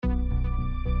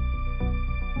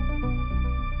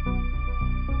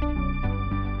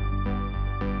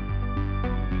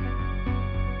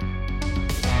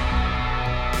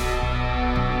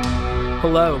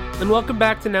Hello, and welcome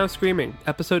back to Now Screaming,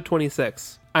 episode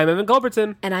 26. I'm Evan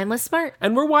Gulbertson. And I'm Liz Smart.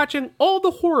 And we're watching all the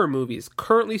horror movies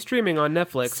currently streaming on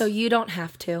Netflix. So you don't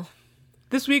have to.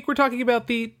 This week we're talking about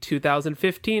the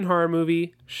 2015 horror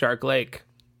movie, Shark Lake.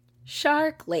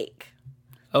 Shark Lake.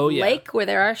 Oh, yeah. Lake where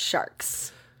there are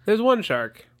sharks. There's one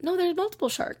shark. No, there's multiple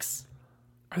sharks.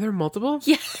 Are there multiple?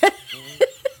 Yes.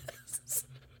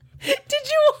 Did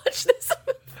you watch this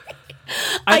movie?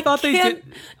 I thought they did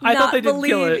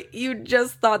kill it. You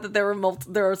just thought that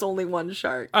there was only one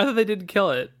shark. I thought they didn't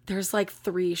kill it. There's like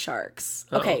 3 sharks.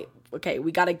 Oh. Okay,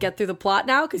 we got to get through the plot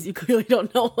now because you clearly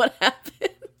don't know what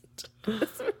happened.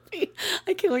 This movie.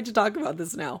 I can't wait to talk about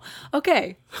this now.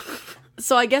 Okay.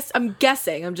 So I'm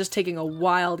just taking a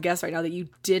wild guess right now that you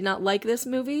did not like this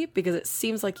movie because it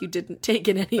seems like you didn't take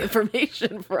in any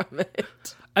information from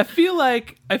it. I feel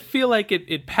like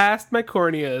it passed my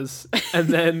corneas and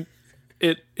then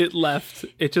it left.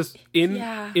 It just in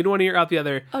one ear out the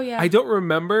other. Oh yeah. I don't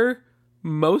remember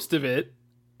most of it.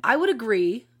 I would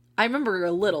agree. I remember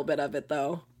a little bit of it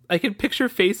though. I can picture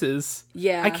faces.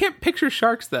 Yeah. I can't picture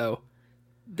sharks though.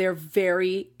 They're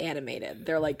very animated.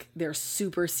 They're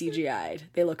super CGI'd.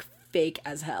 They look fake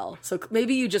as hell. So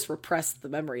maybe you just repressed the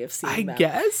memory of seeing them. I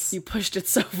guess. You pushed it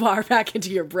so far back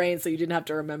into your brain so you didn't have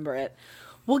to remember it.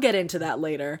 We'll get into that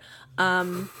later.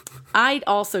 I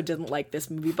also didn't like this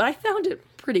movie, but I found it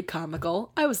pretty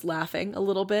comical. I was laughing a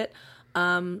little bit.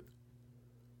 Yeah,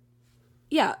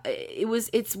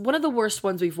 it's one of the worst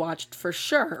ones we've watched for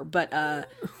sure, but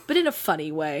in a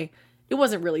funny way. It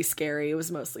wasn't really scary. It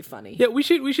was mostly funny. Yeah, we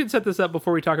should set this up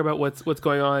before we talk about what's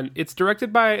going on. It's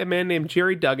directed by a man named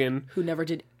Jerry Duggan, who never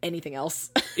did anything else.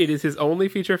 It is his only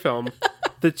feature film.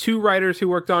 The 2 writers who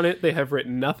worked on it, they have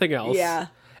written nothing else. Yeah.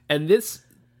 And this,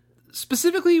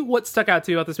 specifically what stuck out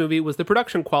to me about this movie was the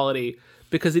production quality,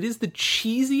 because it is the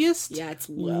cheesiest, it's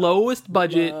lowest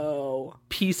budget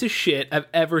piece of shit I've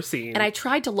ever seen. And I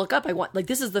tried to look up,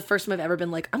 this is the first time I've ever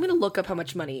been like, I'm going to look up how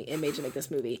much money it made to make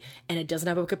this movie. And it doesn't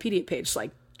have a Wikipedia page, so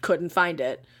I couldn't find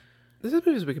it. This is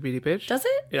movie's Wikipedia page. Does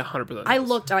it? Yeah, 100%. I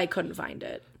looked and I couldn't find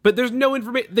it. But there's no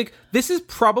information. Like, this is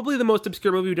probably the most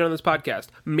obscure movie we've done on this podcast.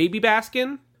 Maybe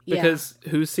Baskin, because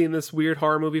who's seen this weird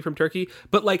horror movie from Turkey?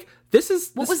 But, like,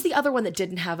 What was the other one that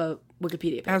didn't have a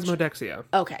Wikipedia page? Asmodexia.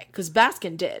 Okay, because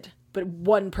Baskin did, but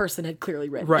one person had clearly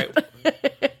written Right.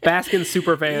 Baskin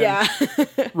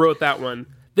superfan wrote that one.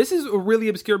 This is a really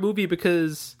obscure movie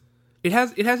because it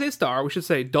has a star, we should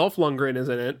say. Dolph Lundgren is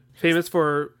in it. Famous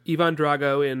for Ivan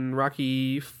Drago in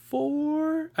Rocky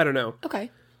 4? I don't know.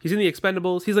 Okay. He's in The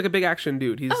Expendables. He's like a big action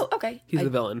dude. He's the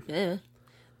villain.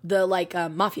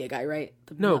 The mafia guy, right?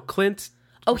 Clint.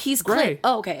 Oh, he's Gray. Clint.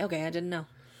 Oh, okay, I didn't know.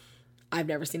 I've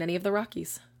never seen any of the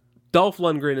Rockies. Dolph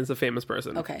Lundgren is a famous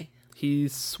person. Okay.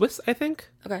 He's Swiss, I think.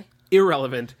 Okay.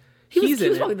 Irrelevant. He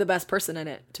was probably the best person in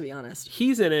it, to be honest.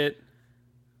 He's in it.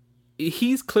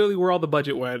 He's clearly where all the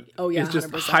budget went. Oh, yeah, is just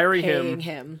 100% hiring paying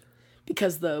him.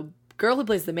 Because the girl who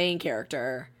plays the main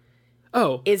character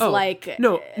No,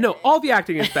 all the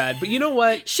acting is bad. But you know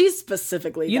what? She's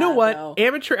specifically You know what? Though.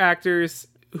 Amateur actors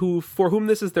for whom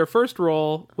this is their first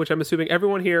role, which I'm assuming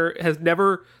everyone here has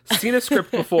never seen a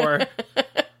script before,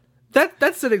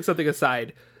 that's setting something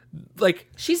aside. Like,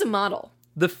 she's a model.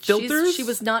 The filters? She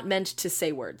was not meant to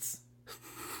say words.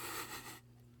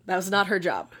 That was not her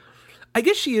job. I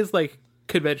guess she is, like,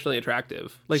 conventionally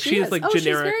attractive. Like, she is like, generic.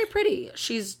 She's very pretty.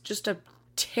 She's just a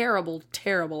terrible,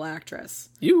 terrible actress.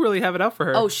 You really have it out for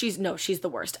her. Oh, she's the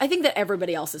worst. I think that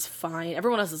everybody else is fine.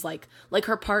 Everyone else is like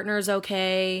her partner's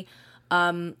okay.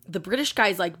 The British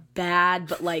guy's like bad,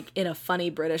 but like in a funny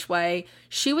British way.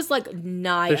 She was like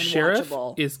nigh the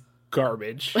unwatchable. Sheriff is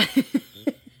garbage.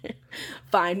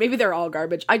 Fine, maybe they're all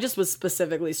garbage. I just was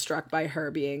specifically struck by her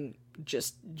being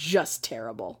just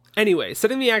terrible. Anyway,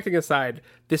 setting the acting aside,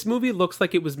 this movie looks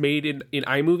like it was made in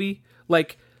iMovie.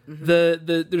 Like,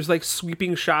 there's like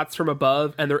sweeping shots from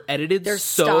above, and they're edited they're like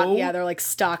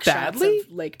stock badly? shots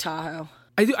of Lake Tahoe.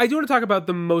 I do want to talk about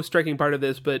the most striking part of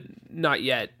this, but not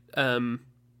yet.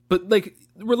 But like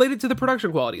related to the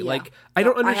production quality, like I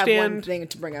don't understand. I have one thing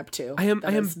to bring up too. I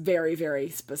am very, very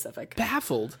specific.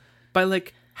 Baffled by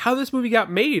like how this movie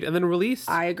got made and then released.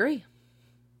 I agree.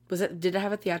 Did it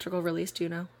have a theatrical release? Do you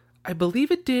know? I believe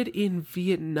it did in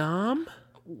Vietnam.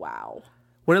 Wow.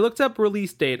 When I looked up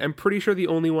release date, I'm pretty sure the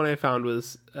only one I found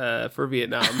was for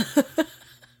Vietnam.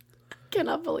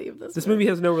 Cannot believe this. This movie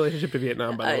has no relationship to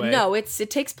Vietnam, by the way. No, it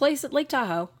takes place at Lake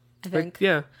Tahoe, I think.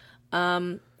 Yeah.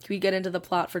 Can we get into the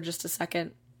plot for just a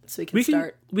second so we can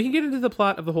start? We can get into the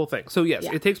plot of the whole thing. So yes,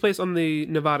 it takes place on the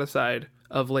Nevada side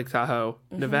of Lake Tahoe.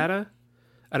 Nevada?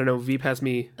 I don't know. Veep has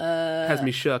me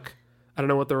shook. I don't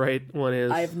know what the right one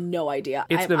is. I have no idea.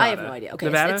 It's Nevada. I have no idea. Okay,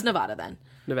 Nevada? it's Nevada then.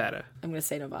 Nevada. I'm going to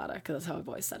say Nevada because that's how I've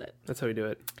always said it. That's how we do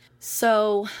it.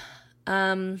 So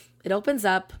it opens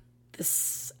up.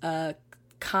 This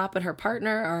cop and her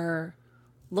partner are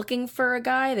looking for a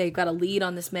guy. They've got a lead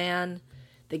on this man.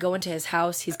 They go into his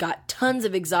house. He's got tons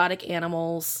of exotic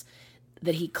animals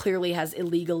that he clearly has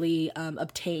illegally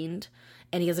obtained.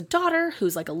 And he has a daughter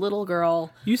who's like a little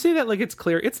girl. You say that like it's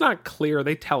clear. It's not clear.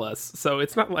 They tell us. So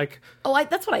it's not like... Oh,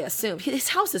 that's what I assumed. His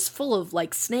house is full of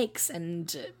like snakes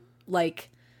and like...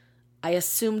 I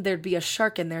assumed there'd be a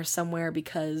shark in there somewhere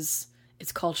because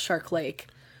it's called Shark Lake.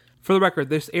 For the record,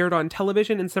 this aired on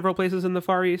television in several places in the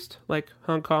Far East, like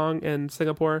Hong Kong and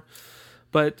Singapore.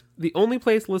 But the only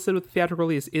place listed with theatrical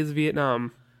release is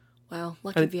Vietnam. Wow,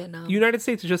 lucky Vietnam. United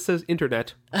States just says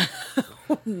internet.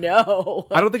 No.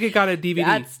 I don't think it got a DVD.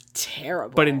 That's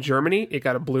terrible. But in Germany, it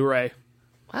got a Blu-ray.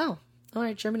 Wow. All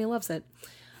right, Germany loves it.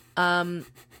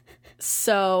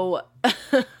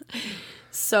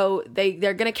 So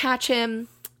they're going to catch him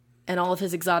and all of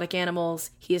his exotic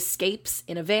animals. He escapes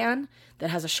in a van that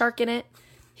has a shark in it.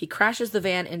 He crashes the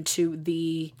van into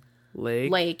the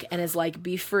lake and is like,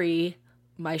 "Be free,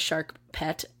 my shark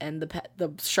pet," and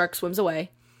the shark swims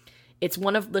away. It's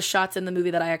one of the shots in the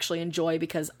movie that I actually enjoy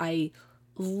because I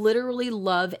literally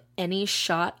love any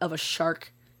shot of a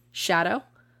shark shadow.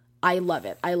 I love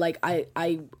it.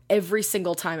 I every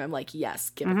single time I'm like,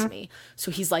 yes, give it to me. So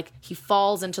he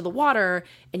falls into the water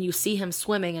and you see him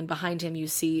swimming and behind him you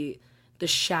see the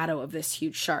shadow of this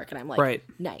huge shark. And I'm like, right.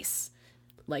 Nice.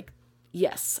 Like,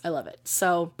 yes, I love it.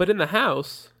 So. But in the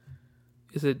house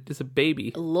is a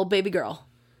baby. A little baby girl.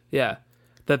 Yeah.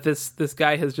 That this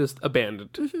guy has just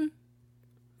abandoned. Mm-hmm.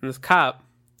 And this cop,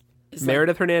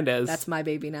 Meredith Hernandez, that's my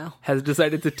baby now, has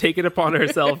decided to take it upon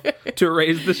herself to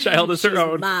raise the child as her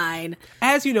own. Mine.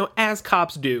 As you know, as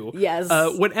cops do. Yes.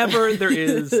 Whenever there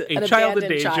is a child in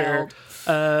danger,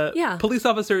 police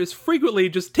officers frequently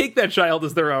just take that child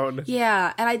as their own.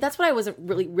 Yeah, and that's what I wasn't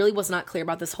really was not clear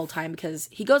about this whole time because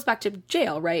he goes back to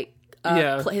jail, right?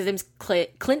 His name's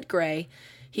Clint Gray.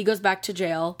 He goes back to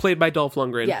jail. Played by Dolph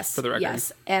Lundgren, yes, for the record.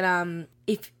 Yes, and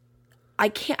if I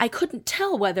couldn't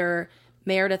tell whether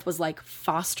Meredith was like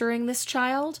fostering this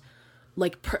child,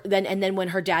 like then when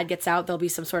her dad gets out, there'll be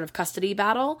some sort of custody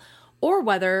battle, or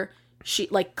whether she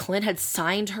like Clint had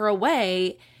signed her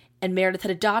away and Meredith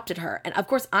had adopted her. And of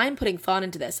course, I'm putting thought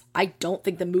into this. I don't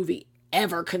think the movie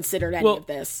ever considered any of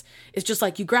this. It's just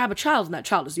like you grab a child and that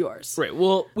child is yours. Right.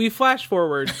 Well, we flash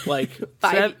forward like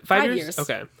five years.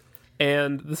 Okay.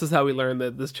 And this is how we learn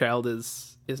that this child is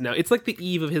now. It's like the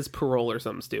eve of his parole or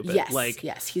something stupid. Yes. Like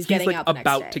yes. He's getting like out the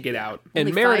about next day. to get out. Only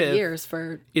and Meredith 5 years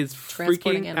for is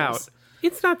transporting freaking animals. out.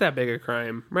 It's not that big a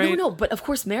crime, right? No, but of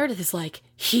course Meredith is like,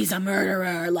 he's a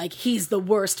murderer. Like, he's the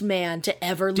worst man to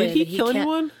ever live. Did he kill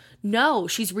anyone? No,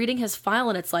 she's reading his file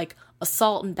and it's like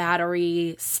assault and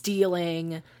battery,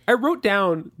 stealing. I wrote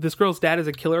down this girl's dad is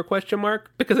a killer ?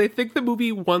 Because I think the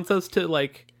movie wants us to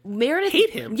like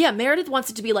hate him. Yeah, Meredith wants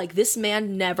it to be like, this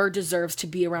man never deserves to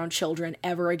be around children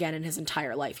ever again in his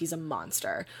entire life. He's a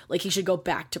monster. Like, he should go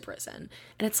back to prison.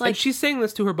 And it's like, and she's saying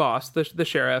this to her boss, the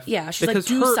sheriff. Yeah, she's like,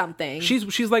 do something.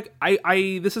 She's like,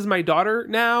 I this is my daughter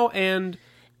now, and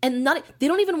they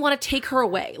don't even want to take her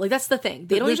away. Like, that's the thing.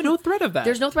 There's no threat of that.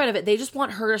 There's no threat of it. They just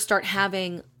want her to start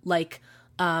having like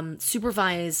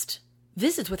supervised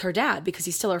visits with her dad because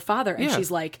he's still her father. And she's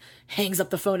like, hangs up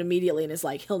the phone immediately and is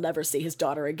like, he'll never see his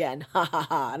daughter again. Ha ha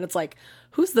ha. And it's like,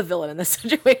 who's the villain in this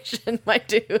situation, my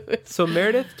dude? So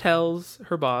Meredith tells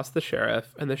her boss, the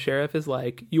sheriff, and the sheriff is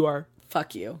like, you are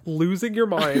fuck you, losing your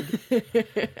mind.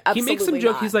 He makes some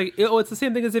joke. He's like, oh, it's the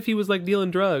same thing as if he was like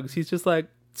dealing drugs. He's just like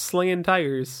slinging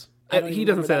tires. He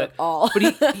doesn't say that at all.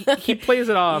 But he plays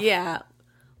it off. Yeah.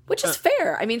 Which is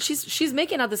fair. I mean, she's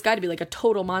making out this guy to be like a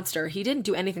total monster. He didn't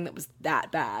do anything that was that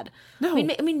bad. No.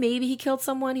 I mean, maybe he killed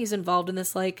someone. He's involved in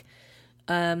this like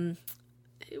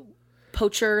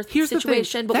poacher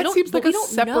situation. But we don't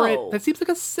know. That seems like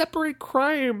a separate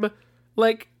crime.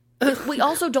 Like, we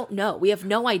also don't know. We have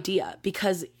no idea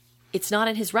because it's not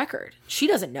in his record. She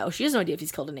doesn't know. She has no idea if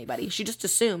he's killed anybody. She just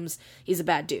assumes he's a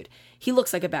bad dude. He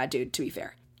looks like a bad dude, to be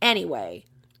fair. Anyway,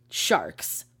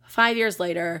 sharks. 5 years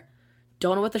later.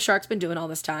 Don't know what the shark's been doing all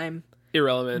this time.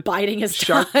 Irrelevant. Biding his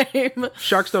time.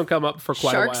 Sharks don't come up for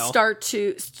quite a while.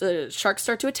 Sharks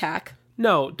start to attack.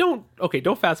 No, don't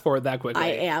fast forward that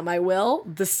quickly. I will.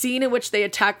 The scene in which they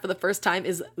attack for the first time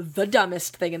is the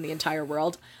dumbest thing in the entire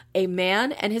world. A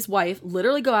man and his wife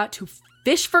literally go out to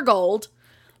fish for gold,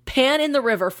 pan in the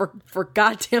river for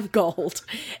goddamn gold.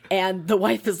 And the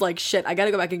wife is like, shit, I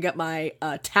gotta go back and get my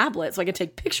tablet so I can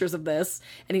take pictures of this.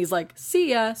 And he's like,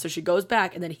 see ya. So she goes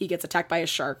back, and then he gets attacked by a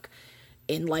shark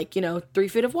in 3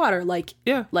 feet of water. Like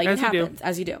it happens,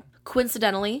 as you do.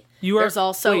 Coincidentally, there's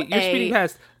also you're speeding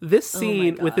past. This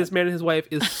scene with this man and his wife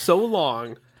is so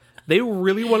long. They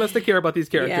really want us to care about these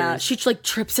characters. Yeah, she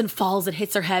trips and falls and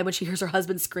hits her head when she hears her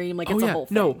husband scream. It's a whole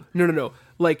thing.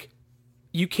 No.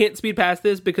 You can't speed past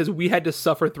this because we had to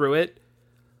suffer through it.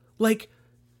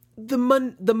 The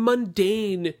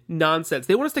mundane nonsense.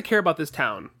 They want us to care about this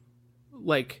town.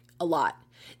 A lot.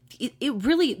 It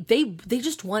really, they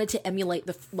just wanted to emulate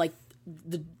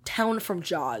the town from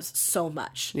Jaws so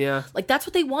much. Yeah. That's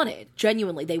what they wanted.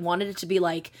 Genuinely. They wanted it to be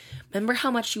remember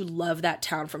how much you love that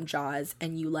town from Jaws,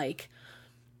 and you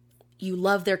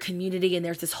love their community, and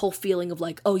there's this whole feeling of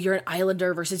oh, you're an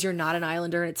islander versus you're not an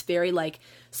islander, and it's very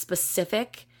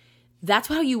specific. That's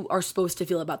how you are supposed to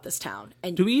feel about this town.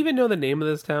 And do we even know the name of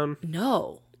this town?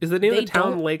 No. Is the name of the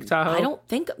town Lake Tahoe? I don't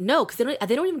think no, because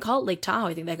they don't even call it Lake Tahoe.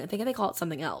 I think they call it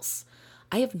something else.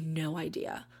 I have no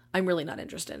idea. I'm really not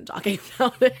interested in talking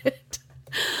about it.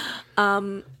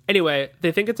 Anyway,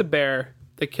 they think it's a bear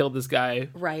that killed this guy.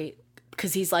 Right.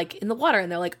 Because he's in the water,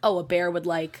 and they're like, oh, a bear would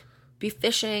be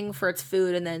fishing for its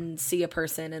food and then see a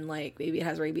person and maybe it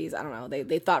has rabies. I don't know.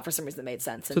 They thought for some reason it made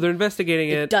sense. So they're investigating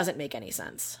it. It doesn't make any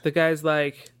sense. The guy's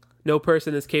like, no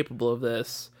person is capable of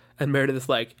this. And Meredith is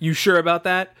like, you sure about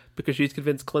that? Because she's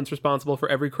convinced Clint's responsible for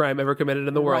every crime ever committed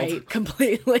in the world. Right,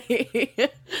 completely.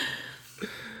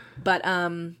 But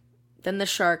then the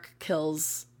shark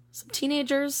kills some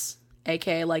teenagers,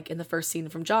 aka in the first scene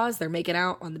from Jaws, they're making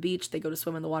out on the beach. They go to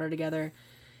swim in the water together,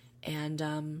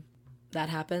 and that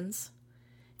happens.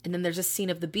 And then there's a scene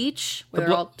of the beach where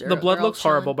the blood looks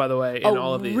horrible, by the way, in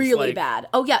all of these. Really bad.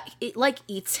 Oh yeah, it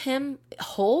eats him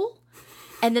whole,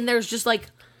 and then there's just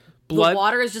blood. The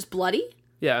water is just bloody.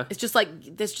 Yeah. It's just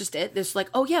that's just it. There's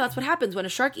oh yeah, that's what happens when a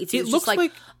shark eats you. It's just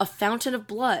a fountain of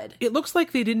blood. It looks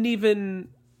like they didn't even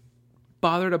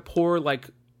bother to pour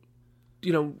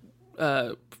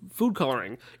food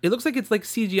coloring. It looks like it's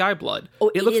CGI blood.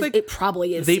 Oh, it looks it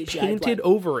probably is. They CGI painted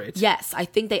blood. over it. Yes, I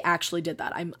think they actually did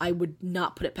that. I would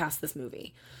not put it past this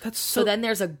movie. So then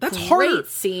there's that's great harder.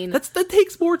 Scene. That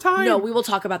takes more time. No, we will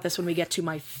talk about this when we get to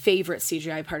my favorite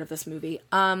CGI part of this movie.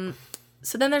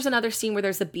 So then there's another scene where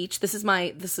there's a beach. This is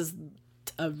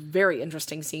a very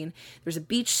interesting scene. There's a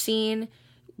beach scene.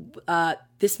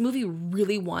 This movie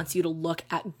really wants you to look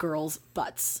at girls'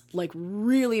 butts,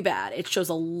 really bad. It shows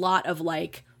a lot of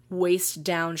waist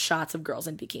down shots of girls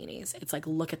in bikinis. It's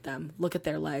look at them, look at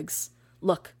their legs,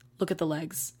 look at the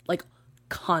legs,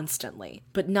 constantly.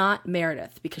 But not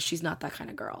Meredith, because she's not that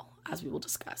kind of girl, as we will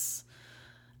discuss,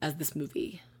 as this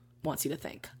movie wants you to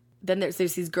think. Then there's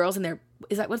these girls in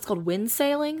is that what it's called? Wind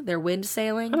sailing? They're wind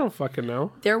sailing? I don't fucking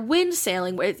know. They're wind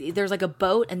sailing where there's a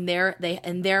boat, and they're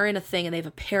in a thing, and they have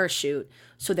a parachute.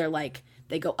 So they're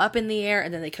they go up in the air,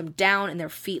 and then they come down, and their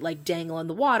feet dangle in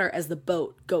the water as the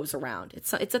boat goes around.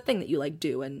 It's a thing that you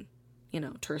do in,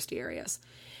 touristy areas.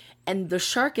 And the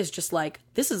shark is just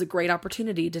this is a great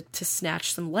opportunity to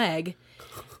snatch some leg.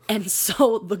 And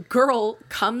so the girl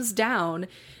comes down,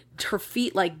 her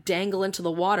feet dangle into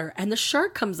the water, and the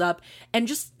shark comes up and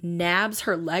just nabs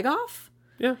her leg off.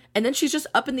 Yeah. And then she's just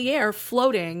up in the air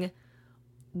floating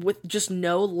with just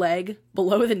no leg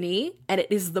below the knee, and it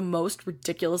is the most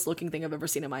ridiculous looking thing I've ever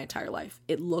seen in my entire life.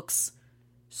 It looks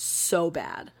so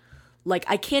bad.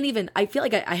 I can't even, I feel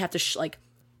like I have to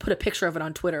put a picture of it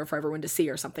on Twitter for everyone to see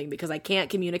or something, because I can't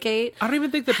communicate. I don't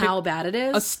even think how bad it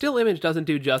is. A still image doesn't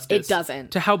do justice. It doesn't.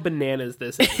 To how bananas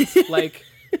this is.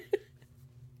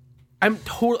 I'm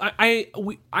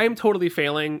totally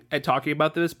failing at talking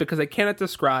about this because I cannot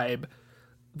describe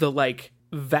the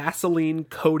Vaseline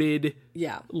coated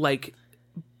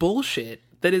bullshit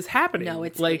that is happening. No,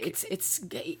 it's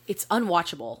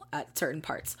unwatchable at certain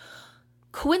parts.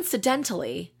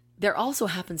 Coincidentally, there also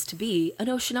happens to be an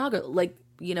oceanology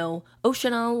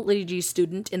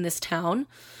student in this town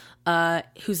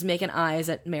who's making eyes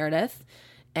at Meredith,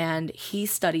 and he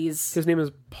studies. His name is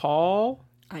Paul.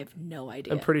 I have no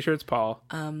idea. I'm pretty sure it's Paul.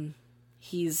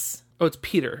 He's... Oh, it's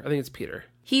Peter. I think it's Peter.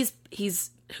 He's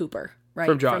Hooper, right?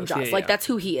 From Jaws. Yeah. That's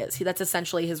who he is. That's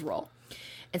essentially his role.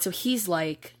 And so he's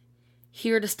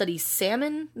here to study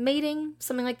salmon mating,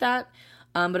 something like that.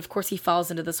 But of course he falls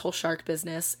into this whole shark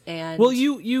business. And well,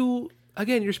 you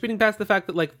again, you're speeding past the fact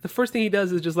that the first thing he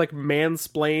does is just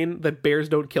mansplain that bears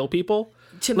don't kill people.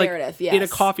 To Meredith, yes. In a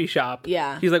coffee shop.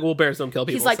 Yeah. He's well, bears don't kill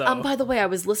people. He's by the way, I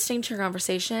was listening to your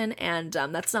conversation, and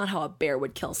that's not how a bear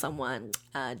would kill someone,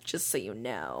 just so you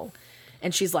know.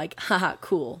 And she's like, haha,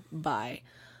 cool, bye.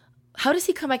 How does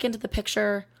he come back into the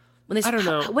picture? When they, I don't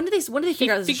know. When do they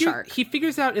figure out it's a shark? He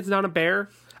figures out it's not a bear.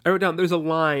 I wrote down there's a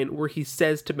line where he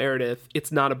says to Meredith,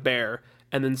 "It's not a bear,"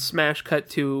 and then smash cut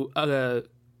to a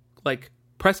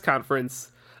press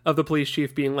conference of the police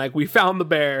chief being like, "We found the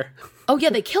bear." Oh yeah,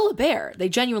 they kill a bear. They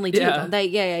genuinely do. Yeah. Don't they?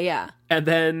 Yeah. And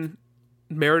then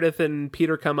Meredith and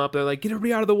Peter come up. They're like, "Get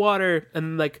everybody out of the water!"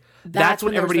 And that's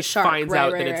when everybody finds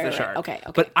out that it's the shark. Okay.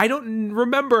 But I don't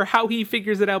remember how he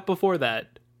figures it out before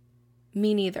that.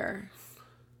 Me neither.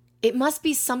 It must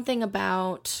be something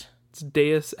about. It's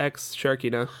Deus Ex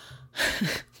Sharkina.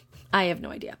 I have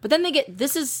no idea. But then they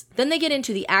get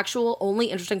into the actual only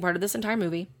interesting part of this entire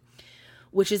movie,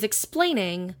 which is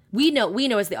explaining. We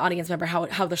know as the audience member how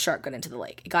the shark got into the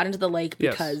lake. It got into the lake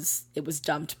because it was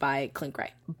dumped by Clint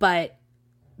Gray. But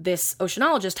this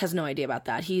oceanologist has no idea about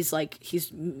that. He's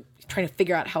trying to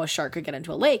figure out how a shark could get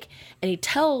into a lake, and he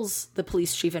tells the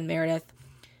police chief and Meredith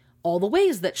all the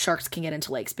ways that sharks can get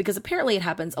into lakes, because apparently it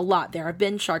happens a lot. There have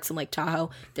been sharks in Lake Tahoe.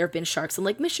 There have been sharks in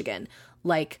Lake Michigan.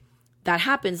 That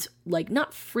happens,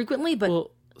 not frequently, but...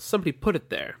 Well, somebody put it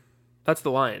there. That's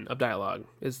the line of dialogue,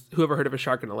 is whoever heard of a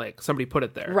shark in a lake. Somebody put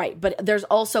it there. Right, but there's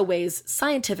also ways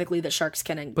scientifically that sharks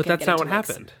can But that's not what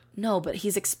happened. No, but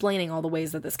he's explaining all the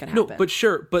ways that this can happen. No, but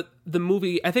sure. But the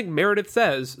movie, I think Meredith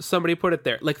says somebody put it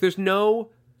there. There's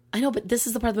no... I know, but this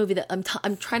is the part of the movie that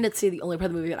I'm trying to see the only part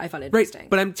of the movie that I find interesting. Right,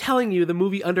 but I'm telling you, the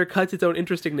movie undercuts its own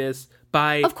interestingness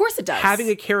by... Of course it does. Having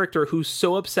a character who's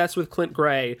so obsessed with Clint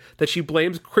Gray that she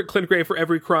blames Clint Gray for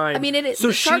every crime. I mean, it is. So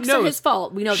the sharks are his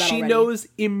fault. We know that already. She knows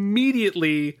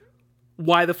immediately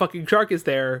why the fucking shark is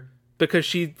there, because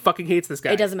she fucking hates this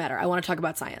guy. It doesn't matter. I want to talk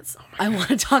about science. I want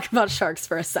to talk about sharks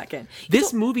for a second.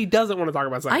 This movie doesn't want to talk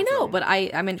about science. I know, but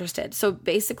I'm interested. So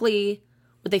basically,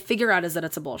 what they figure out is that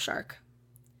it's a bull shark.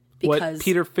 Because what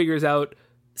Peter figures out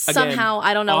somehow, again,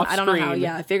 I don't know how.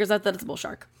 Yeah, it figures out that it's a bull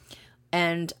shark,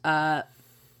 and they're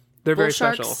very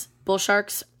special. Bull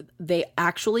sharks, they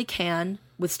actually can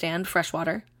withstand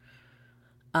freshwater.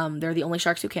 They're the only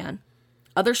sharks who can.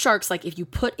 Other sharks, if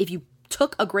you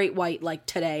took a great white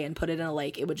today and put it in a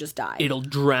lake, it would just die. It'll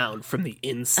drown from the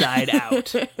inside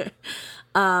out.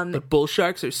 But bull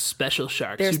sharks are special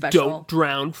sharks who don't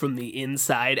drown from the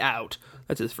inside out.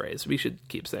 That's his phrase. We should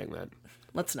keep saying that.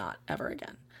 Let's not ever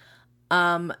again.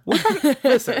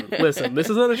 Listen. This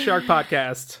is not a shark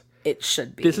podcast. It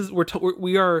should be. This is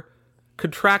we are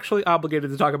contractually obligated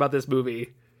to talk about this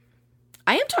movie.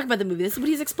 I am talking about the movie. This is what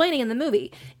he's explaining in the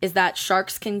movie: is that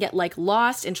sharks can get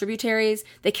lost in tributaries.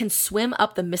 They can swim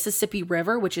up the Mississippi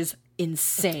River, which is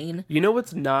insane. You know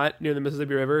what's not near the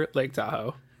Mississippi River? Lake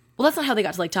Tahoe. Well, that's not how they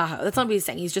got to Lake Tahoe. That's not what he's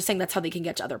saying. He's just saying that's how they can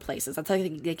get to other places. That's how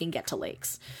they can get to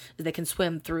lakes. They can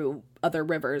swim through other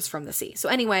rivers from the sea. So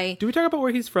anyway... Do we talk about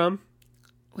where he's from?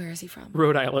 Where is he from?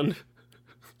 Rhode Island.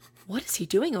 What is he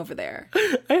doing over there?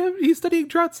 He's studying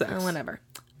trout sex. Oh, whatever.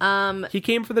 He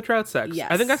came for the trout sex.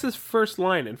 Yes. I think that's his first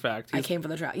line, in fact. I came for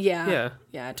the trout. Yeah.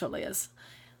 Yeah, it totally is.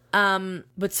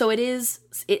 But so it is...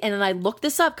 and then I looked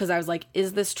this up because I was like,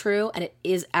 is this true? And it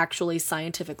is actually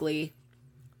scientifically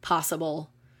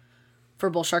possible for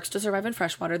bull sharks to survive in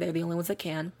freshwater. They're the only ones that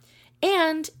can.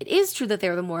 And it is true that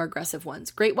they're the more aggressive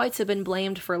ones. Great whites have been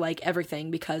blamed for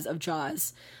everything because of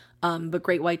Jaws. But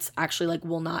great whites actually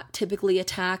will not typically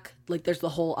attack. There's the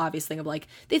whole obvious thing of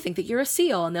they think that you're a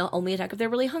seal and they'll only attack if they're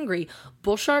really hungry.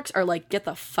 Bull sharks are get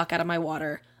the fuck out of my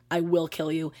water. I will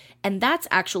kill you. And that's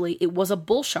actually, it was a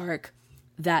bull shark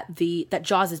that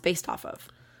Jaws is based off of.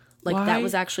 That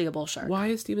was actually a bull shark. Why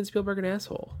is Steven Spielberg an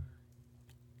asshole?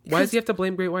 Why does he have to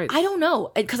blame great whites? I don't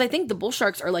know. Because I think the bull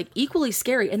sharks are equally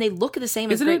scary and they look the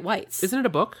same as great whites. Isn't it a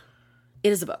book?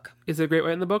 It is a book. Is it a great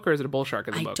white in the book or is it a bull shark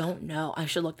in the book? I don't know. I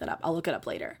should look that up. I'll look it up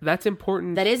later. That's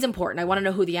important. That is important. I want to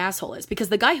know who the asshole is. Because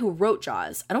the guy who wrote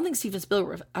Jaws, I don't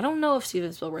know if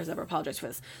Steven Spielberg has ever apologized for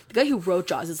this. The guy who wrote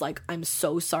Jaws is I'm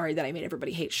so sorry that I made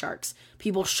everybody hate sharks.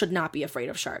 People should not be afraid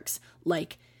of sharks.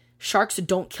 Sharks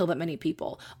don't kill that many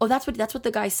people. Oh, that's what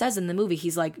the guy says in the movie.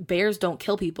 He's bears don't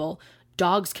kill people.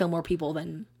 Dogs kill more people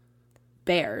than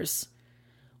bears,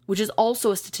 which is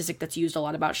also a statistic that's used a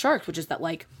lot about sharks, which is that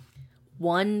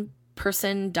one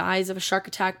person dies of a shark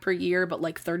attack per year,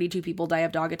 but 32 people die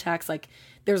of dog attacks.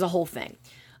 There's a whole thing.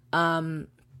 So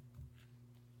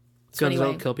anyway,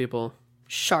 don't kill people.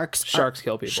 Sharks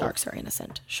kill people. Sharks are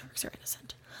innocent.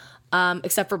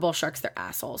 Except for bull sharks, they're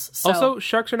assholes. So, also,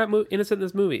 sharks are not innocent in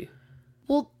this movie.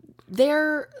 Well,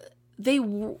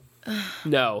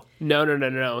 No,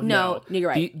 you're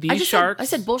right. These sharks... I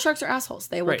said bull sharks are assholes.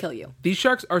 They will kill you. These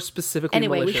sharks are specifically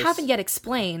malicious. We haven't yet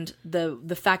explained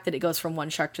the fact that it goes from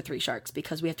 1 shark to 3 sharks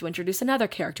because we have to introduce another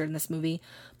character in this movie,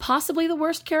 possibly the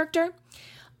worst character.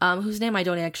 whose name I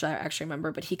don't actually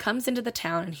remember, but he comes into the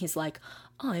town and he's like,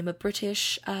 I'm a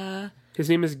British, His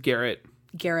name is Garrett.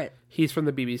 Garrett. He's from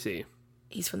the BBC.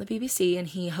 He's from the BBC, and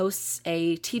he hosts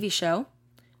a TV show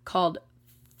called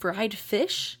Fried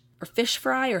Fish, or Fish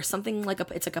Fry, or something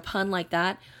it's like a pun like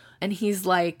that. And he's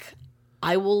like,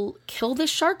 I will kill this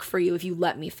shark for you if you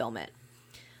let me film it.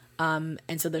 And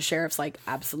so the sheriff's like,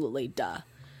 absolutely, duh.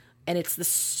 And it's the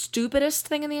stupidest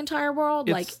thing in the entire world.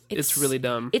 It's really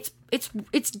dumb.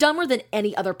 It's dumber than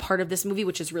any other part of this movie,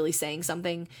 which is really saying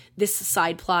something. This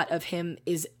side plot of him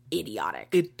is idiotic.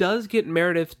 It does get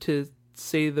Meredith to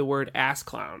say the word ass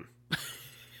clown.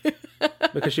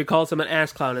 Because she calls him an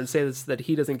ass clown and says that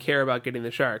he doesn't care about getting the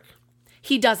shark.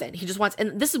 He doesn't. He just wants,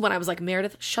 and this is when I was like,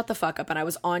 Meredith, shut the fuck up. And I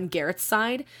was on Garrett's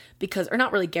side or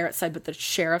not really Garrett's side, but the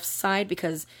sheriff's side,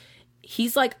 because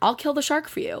he's like, I'll kill the shark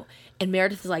for you. And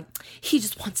Meredith is like, he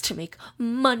just wants to make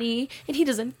money and he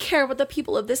doesn't care about the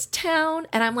people of this town.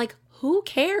 And I'm like, who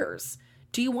cares?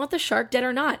 Do you want the shark dead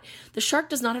or not? The shark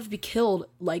does not have to be killed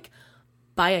like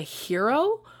by a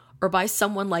hero or by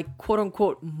someone like quote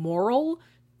unquote moral.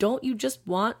 Don't you just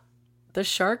want the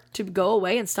shark to go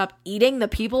away and stop eating the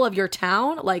people of your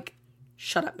town? Like,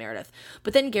 shut up, Meredith.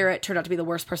 But then Garrett turned out to be the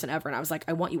worst person ever. And I was like,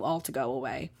 I want you all to go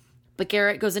away. But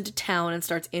Garrett goes into town and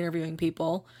starts interviewing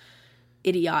people.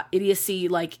 Idiocy,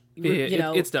 like, you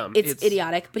know. It's dumb. It's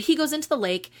idiotic. But he goes into the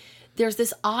lake. There's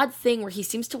this odd thing where he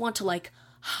seems to want to, like,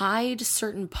 hide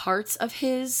certain parts of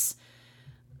his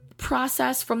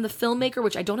process from the filmmaker,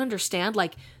 which I don't understand.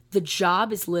 Like, the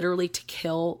job is literally to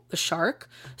kill the shark.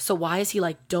 So why is he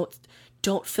like, don't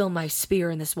film my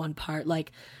spear in this one part?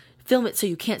 Like, film it so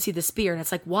you can't see the spear. And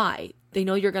it's like, why? They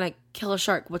know you're going to kill a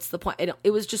shark. What's the point?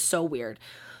 It was just so weird.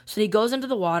 So he goes into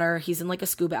the water. He's in like a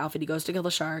scuba outfit. He goes to kill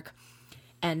the shark.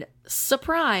 And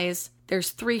surprise,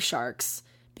 there's 3 sharks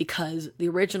because the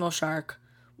original shark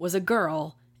was a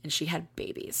girl and she had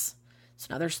babies. So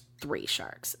now there's 3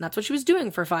 sharks. And that's what she was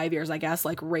doing for 5 years, I guess,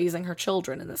 like raising her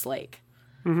children in this lake.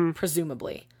 Mm-hmm.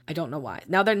 Presumably. I don't know why.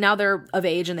 Now they're of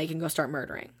age and they can go start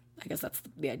murdering. I guess that's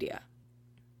the idea.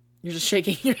 You're just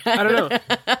shaking your head. I don't know.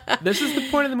 This is the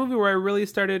point of the movie where I really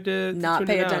started to not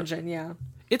pay attention. Yeah.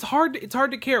 It's hard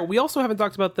to care. We also haven't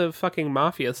talked about the fucking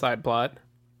mafia side plot.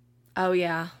 Oh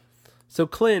yeah. So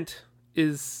Clint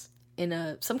is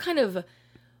in some kind of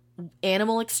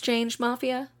animal exchange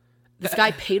mafia. This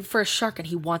guy paid for a shark and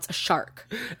he wants a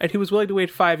shark. And he was willing to wait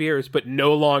 5 years, but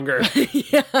no longer.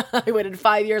 Yeah, I waited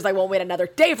 5 years. I won't wait another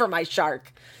day for my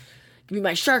shark. Give me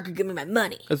my shark or give me my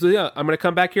money. So yeah, I'm going to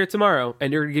come back here tomorrow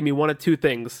and you're going to give me one of 2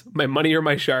 things. My money or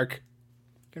my shark.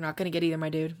 You're not going to get either, my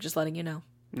dude. Just letting you know.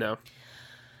 No.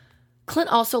 Clint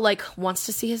also like wants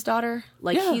to see his daughter.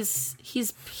 Like yeah. he's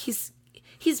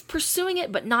pursuing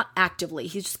it, but not actively.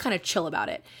 He's just kind of chill about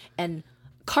it. And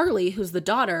Carly, who's the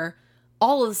daughter,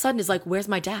 all of a sudden is like, where's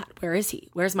my dad? Where is he?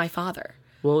 Where's my father?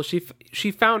 Well,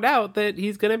 she found out that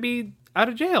he's going to be out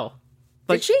of jail.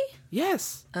 Like, did she?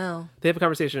 Yes. Oh. They have a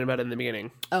conversation about it in the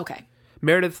beginning. Okay.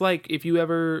 Meredith's like, if he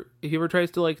ever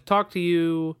tries to like talk to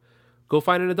you, go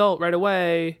find an adult right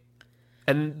away.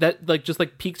 And that like just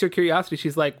like piques her curiosity.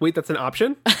 She's like, wait, that's an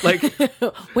option? Like,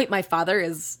 wait, my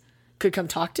father could come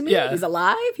talk to me? Yeah. He's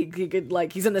alive? He could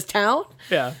like, he's in this town?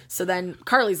 Yeah. So then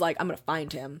Carly's like, I'm going to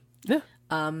find him. Yeah.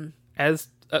 As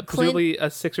presumably a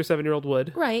 6 or 7 year old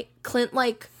would. Right. Clint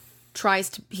like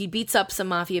he beats up some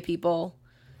mafia people,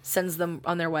 sends them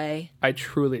on their way. I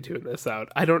truly tuned this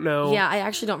out. I don't know. Yeah, I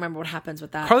actually don't remember what happens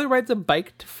with that. Carly rides a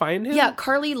bike to find him? Yeah,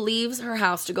 Carly leaves her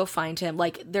house to go find him.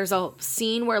 Like, there's a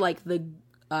scene where, like, the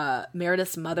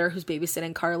Meredith's mother, who's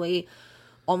babysitting Carly,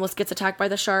 almost gets attacked by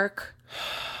the shark.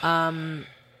 And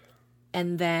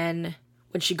then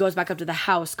when she goes back up to the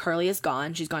house, Carly is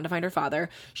gone. She's gone to find her father.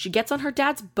 She gets on her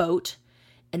dad's boat,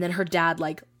 and then her dad,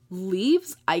 like,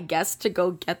 leaves, I guess, to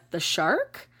go get the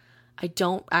shark. I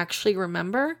don't actually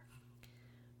remember.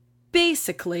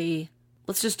 Basically,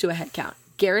 let's just do a head count.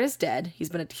 Garrett is dead. He's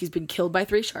been killed by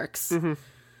 3 sharks. Mm-hmm.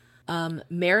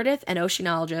 Meredith and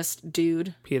oceanologist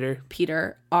dude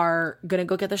Peter are gonna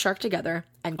go get the shark together,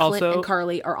 and Clint and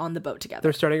Carly are on the boat together.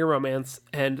 They're starting a romance,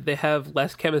 and they have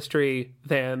less chemistry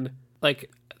than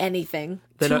like anything.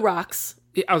 2 rocks.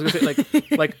 I was gonna say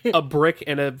like a brick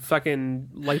and a fucking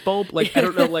light bulb. Like I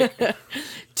don't know, like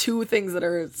 2 things that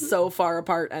are so far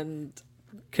apart and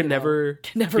can never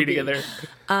be together.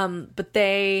 But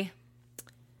they're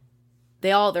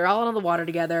all in the water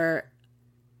together.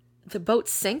 The boat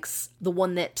sinks. The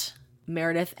one that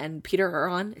Meredith and Peter are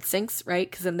on, it sinks,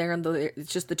 right? Because then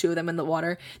it's just the 2 of them in the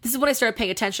water. This is when I started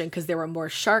paying attention because there were more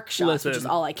shark shots, which is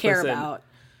all I care about.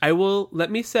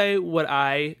 Let me say what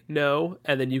I know,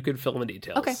 and then you can fill in the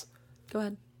details. Okay, go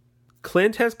ahead.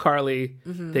 Clint has Carly.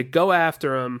 They go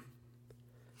after him.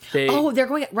 They're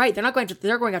going right.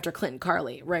 They're going after Clint and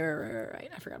Carly. Right.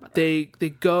 I forgot about that. They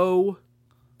go.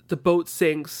 The boat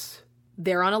sinks.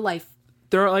 They're on a life.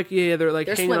 They're hanging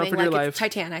swimming on for dear life. It's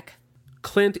Titanic.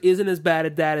 Clint isn't as bad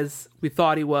at that as we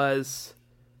thought he was.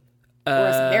 Or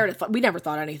as Meredith thought. We never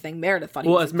thought anything. Meredith thought he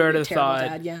was Meredith a terrible thought.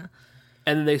 dad. Yeah.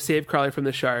 And then they save Carly from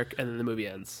the shark, and then the movie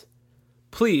ends.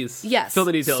 Please, yes. fill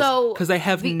the details. So because I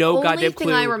have no goddamn clue.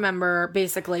 The only thing I remember,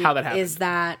 basically, how that happened. is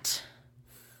that...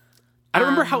 I don't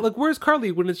remember how, like, where's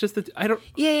Carly when it's just that, I don't...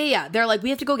 Yeah. They're like, we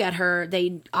have to go get her.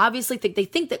 They obviously think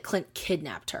that Clint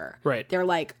kidnapped her. Right. They're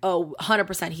like, oh,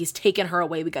 100%, he's taken her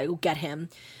away. We gotta go get him.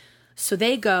 So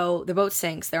they go, the boat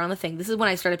sinks, they're on the thing. This is when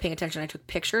I started paying attention. I took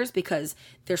pictures because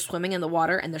they're swimming in the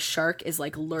water and the shark is,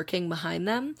 like, lurking behind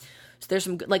them. So there's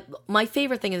some, like, my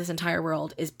favorite thing in this entire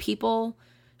world is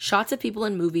shots of people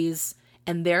in movies,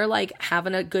 and they're, like,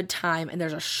 having a good time, and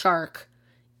there's a shark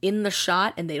in the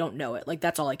shot and they don't know it. Like,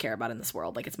 that's all I care about in this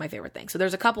world. Like, it's my favorite thing. So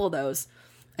there's a couple of those.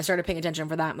 I started paying attention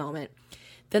for that moment.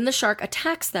 Then the shark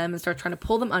attacks them and starts trying to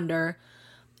pull them under,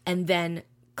 and then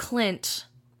Clint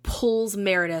pulls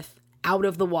Meredith out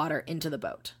of the water into the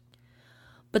boat.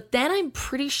 But then I'm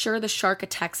pretty sure the shark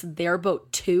attacks their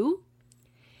boat too,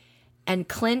 and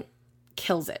Clint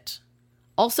kills it.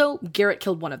 Also, Garrett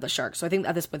killed one of the sharks, so I think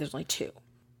at this point there's only two.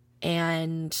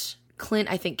 And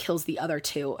Clint, I think, kills the other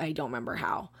two. I don't remember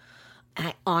how. And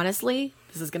I honestly,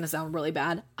 this is going to sound really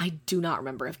bad, I do not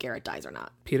remember if Garrett dies or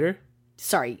not. Peter?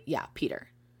 Sorry, yeah, Peter.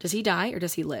 Does he die or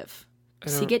does he live?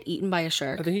 Does he get eaten by a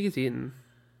shark? I think he gets eaten.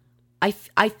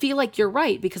 I feel like you're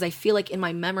right, because I feel like in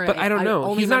my memory... But I don't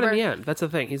know. He's not in the end. That's the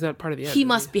thing. He's not part of the end. He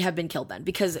must have been killed then,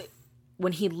 because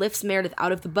when he lifts Meredith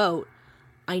out of the boat,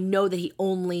 I know that he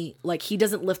only, like, he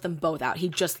doesn't lift them both out. He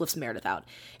just lifts Meredith out.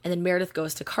 And then Meredith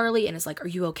goes to Carly and is like, are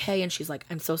you okay? And she's like,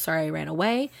 I'm so sorry I ran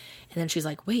away. And then she's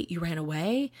like, wait, you ran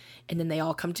away? And then they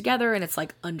all come together and it's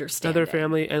like understanding. Another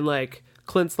family. And like,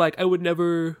 Clint's like, I would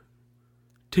never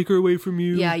take her away from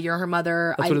you. Yeah, you're her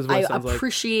mother. That's what his voice sounds like.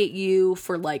 Appreciate you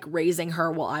for, like, raising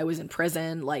her while I was in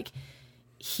prison. Like,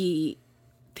 they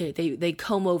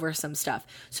comb over some stuff.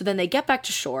 So then they get back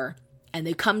to shore. And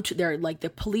they come to, they're like, the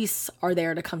police are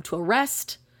there to come to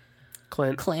arrest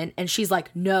Clint. And she's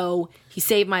like, no, he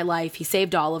saved my life. He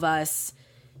saved all of us.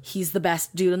 He's the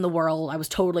best dude in the world. I was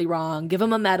totally wrong. Give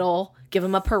him a medal. Give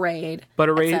him a parade. But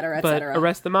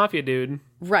arrest the mafia dude.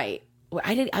 Right.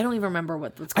 I don't even remember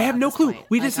what's going on. I have no clue. Point.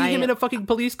 We just see him in a fucking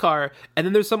police car. And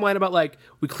then there's some line about, like,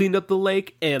 we cleaned up the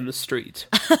lake and the street.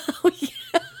 Oh, yeah.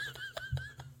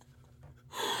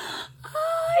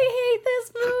 I hate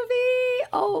this movie.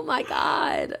 Oh my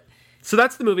god. So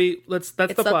that's the movie. That's the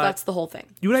plot. That's the whole thing.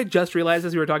 You and I just realized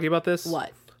as we were talking about this.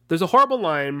 What? There's a horrible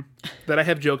line that I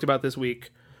have joked about this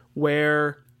week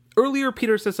where earlier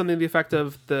Peter says something to the effect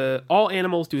of all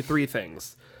animals do three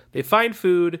things. They find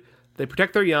food, they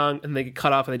protect their young, and they get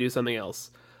cut off and they do something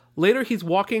else. Later he's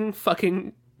walking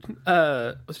fucking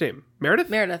what's her name?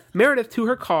 Meredith to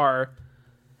her car,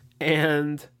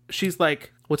 and she's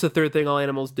like, what's the third thing all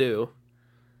animals do?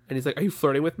 And he's like, are you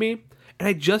flirting with me? And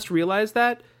I just realized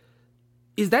that.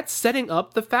 Is that setting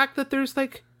up the fact that there's,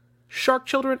 like, shark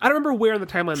children? I don't remember where in the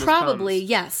timeline this Probably, comes.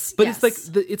 yes. But yes.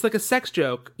 it's like a sex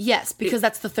joke. Yes, because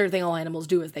that's the third thing all animals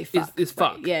do is they fuck. Is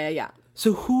fuck. Right. Yeah.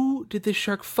 So who did this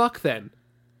shark fuck then?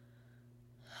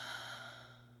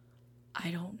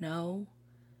 I don't know.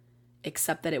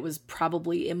 Except that it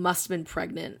must have been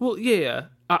pregnant. Well, yeah.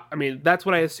 I mean, that's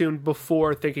what I assumed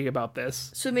before thinking about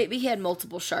this. So maybe he had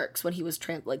multiple sharks when he was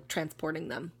transporting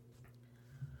them.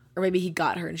 Or maybe he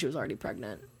got her and she was already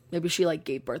pregnant. Maybe she, like,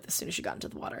 gave birth as soon as she got into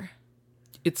the water.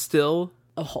 It's still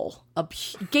a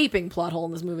gaping plot hole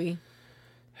in this movie.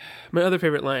 My other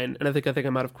favorite line, and I think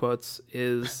I'm out of quotes,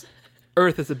 is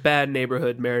Earth is a bad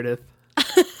neighborhood, Meredith.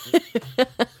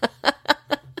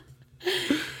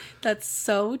 That's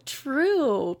so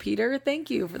true, Peter. Thank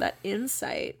you for that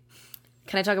insight.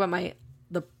 Can I talk about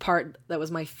the part that was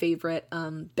my favorite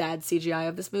bad CGI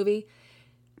of this movie?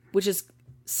 Which is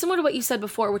similar to what you said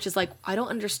before, which is like, I don't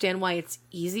understand why it's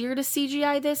easier to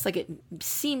CGI this. Like, it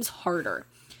seems harder.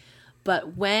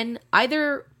 But when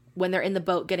they're in the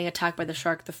boat getting attacked by the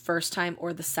shark the first time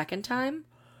or the second time,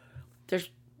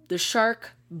 the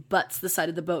shark butts the side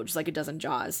of the boat just like it does in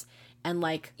Jaws. And,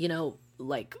 like, you know,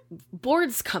 like,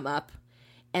 boards come up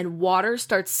and water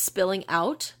starts spilling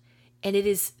out and it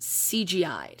is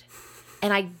CGI'd.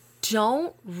 And I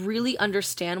don't really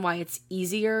understand why it's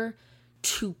easier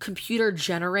to computer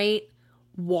generate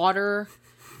water,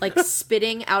 like,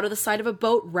 spitting out of the side of a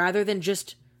boat rather than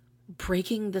just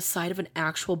breaking the side of an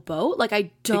actual boat? Like,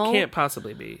 I don't... It can't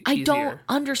possibly be I easier. don't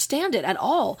understand it at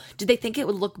all. Did they think it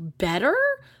would look better?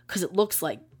 Because it looks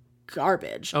like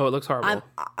garbage. Oh, it looks horrible.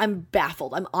 I'm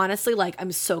baffled. I'm honestly, like,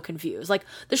 I'm so confused. Like,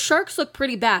 the sharks look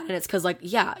pretty bad, and it's because, like,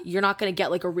 yeah, you're not going to get,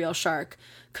 like, a real shark,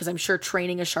 because I'm sure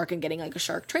training a shark and getting, like, a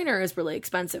shark trainer is really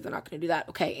expensive. They're not going to do that.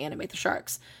 Okay, animate the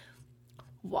sharks.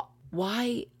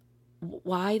 Why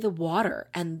the water?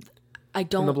 And I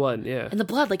don't... And the blood, yeah. And the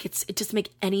blood, like, it doesn't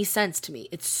make any sense to me.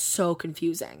 It's so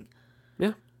confusing.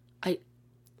 Yeah. I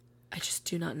just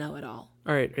do not know at all.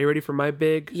 All right, are you ready for my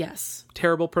big, Yes.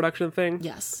 terrible production thing?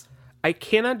 Yes. I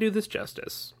cannot do this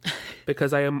justice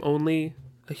because I am only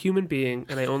a human being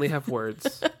and I only have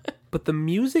words. But the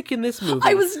music in this movie...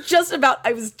 I was just about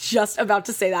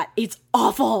to say that. It's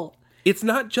awful. It's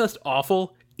not just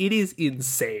awful, it is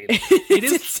insane. It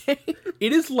is insane.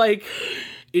 It is like...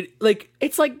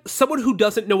 It's like someone who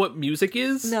doesn't know what music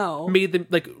is No. made them,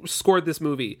 like, scored this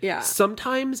movie. Yeah.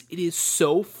 Sometimes it is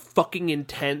so fucking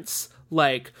intense,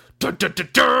 like... Dun, dun, dun,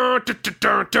 dun, dun,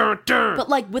 dun, dun, dun.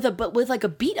 but with like a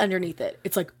beat underneath it.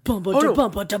 It's like bumba no. da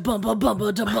bumba da bumba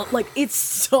bumba da bum. Like, it's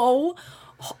so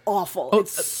awful.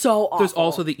 It's so awful. There's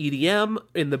also the EDM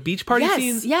in the beach party Yes,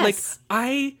 scenes. yes.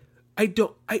 Like, I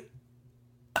don't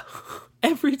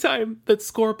every time that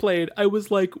score played, I was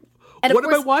like, And of what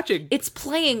am I course, watching? It's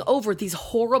playing over these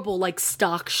horrible, like,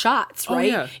 stock shots, right?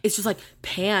 yeah. It's just like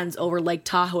pans over Lake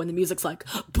Tahoe, and the music's like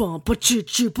bum ba chi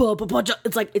chi ba ba ba.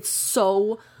 It's like, it's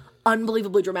so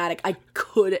unbelievably dramatic. I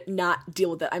could not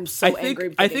deal with it. I'm so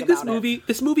angry. I think this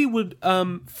movie would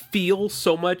feel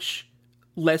so much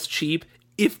less cheap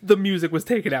if the music was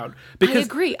taken out. Because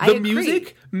agree. The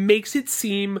music makes it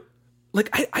seem like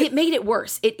it made it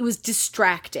worse. It was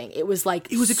distracting. It was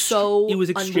like it was extremely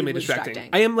unbelievably distracting.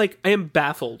 I am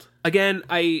baffled. Again,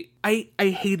 I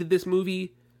hated this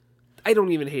movie. I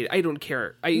don't even hate it. I don't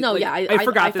care. I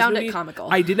forgot I this found movie. it comical.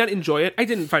 I did not enjoy it. I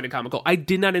didn't find it comical. I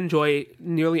did not enjoy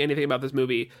nearly anything about this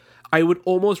movie. I would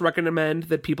almost recommend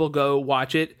that people go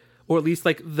watch it, or at least,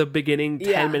 like, the beginning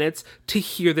 10 minutes to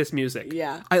hear this music.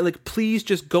 Yeah. Please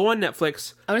just go on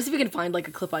Netflix, I want to see if we can find, like,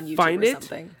 a clip on YouTube find or it,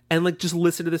 something. and, like, just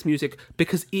listen to this music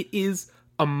because it is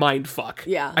a mind fuck.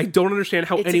 Yeah. I don't understand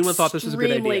how anyone thought this was a good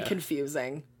idea. Extremely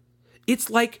confusing.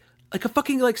 It's like a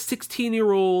fucking, like,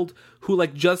 16-year-old who,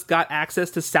 like, just got access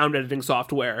to sound editing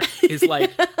software is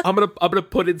like, I'm gonna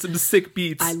put in some sick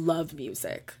beats. I love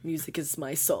music. Music is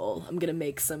my soul. I'm gonna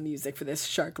make some music for this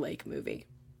Shark Lake movie.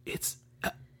 It's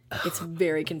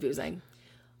very confusing.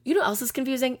 You know what else is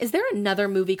confusing? Is there another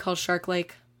movie called Shark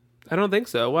Lake? I don't think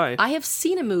so. Why? I have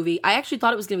seen a movie. I actually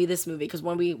thought it was going to be this movie because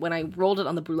when I rolled it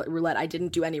on the roulette, I didn't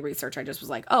do any research. I just was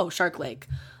like, oh, Shark Lake.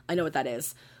 I know what that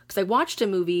is. Because I watched a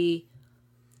movie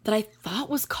that I thought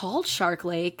was called Shark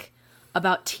Lake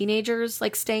about teenagers,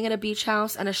 like, staying at a beach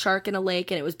house and a shark in a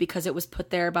lake, and it was because it was put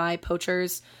there by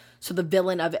poachers. So the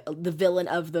villain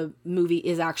of the movie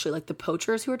is actually, like, the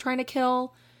poachers who are trying to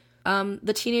kill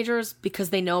the teenagers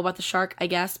because they know about the shark, I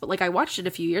guess. But, like, I watched it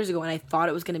a few years ago and I thought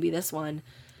it was going to be this one.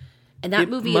 And that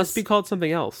movie must be called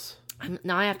something else.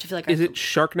 Now I have to feel like Is it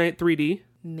Shark Night 3D?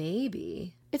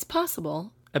 Maybe. It's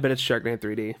possible. I bet it's Shark Night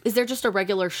 3D. Is there just a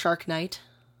regular Shark Night?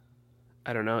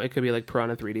 I don't know. It could be like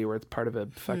Piranha 3D where it's part of a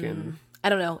fucking... I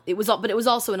don't know. It was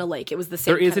also in a lake. It was the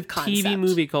same There is kind a of concept. TV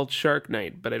movie called Shark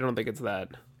Night, but I don't think it's that.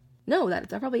 No, that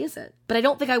probably isn't. But I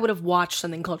don't think I would have watched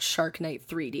something called Shark Night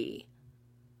 3D.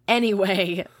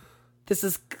 Anyway, this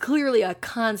is clearly a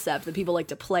concept that people like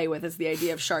to play with, is the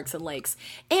idea of sharks and lakes.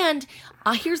 And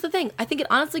here's the thing. I think it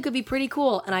honestly could be pretty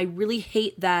cool, and I really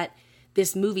hate that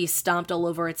this movie stomped all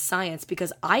over its science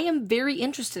because I am very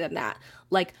interested in that.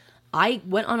 Like, I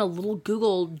went on a little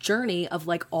Google journey of,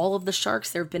 like, all of the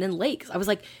sharks there have been in lakes. I was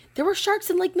like, there were sharks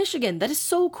in Lake Michigan. That is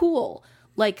so cool.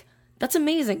 Like, that's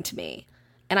amazing to me.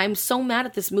 And I'm so mad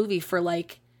at this movie for,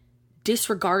 like,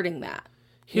 disregarding that.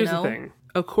 Here's the thing.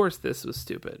 Of course this was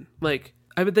stupid. Like,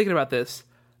 I've been thinking about this.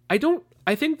 I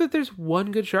think that there's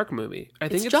one good shark movie. I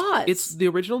think it's Jaws. It's the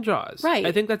original Jaws. Right.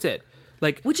 I think that's it.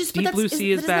 Like, Deep Blue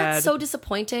Sea is bad. That so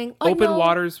disappointing. Open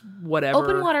Water's whatever.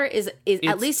 Open Water is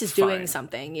at least is doing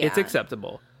something. Yeah, it's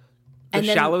acceptable. The and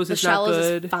then Shallows is not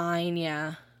good. Is fine.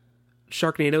 Yeah.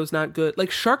 Sharknado's not good.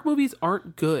 Like, shark movies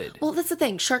aren't good. Well, that's the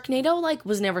thing. Sharknado, like,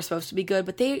 was never supposed to be good,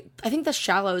 but I think The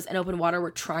Shallows and Open Water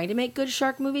were trying to make good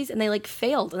shark movies, and they, like,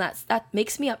 failed, and that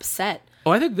makes me upset.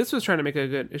 Oh, I think this was trying to make a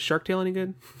good... Is Shark Tale any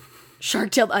good?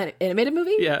 Shark Tale animated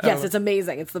movie? Yeah. Yes, it's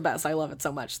amazing. It's the best. I love it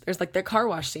so much. There's, like, their car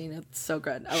wash scene. It's so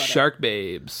good. I love Shark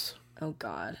Babes. Oh,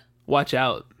 God. Watch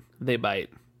out. They bite.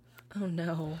 Oh,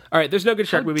 no. All right, there's no good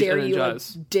shark movies dare other than you,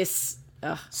 Jaws. Like,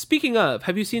 Speaking of,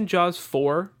 have you seen Jaws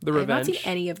 4, The Revenge? I've not seen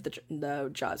any of the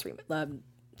Jaws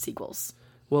sequels.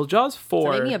 Well, Jaws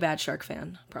 4... So make me a bad shark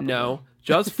fan, probably. No.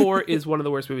 Jaws 4 is one of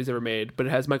the worst movies ever made, but it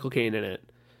has Michael Caine in it.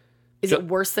 Is it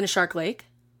worse than Shark Lake?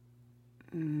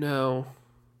 No.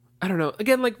 I don't know.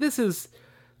 Again, like, this is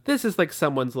like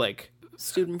someone's, like...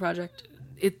 Student project?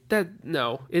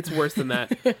 No, it's worse than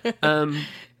that.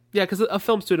 Yeah, because a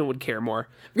film student would care more.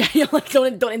 Like,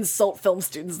 don't insult film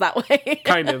students that way.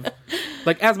 Kind of.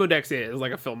 Like, Asmodex is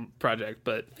like a film project,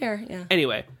 but... Fair, yeah.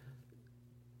 Anyway.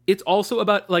 It's also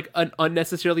about, like, an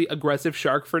unnecessarily aggressive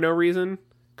shark for no reason.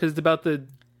 Because it's about the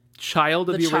child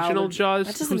of the original Jaws.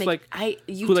 That doesn't who's make...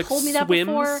 You told me that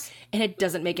before, and it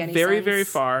doesn't make any sense. Very, very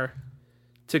far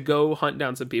to go hunt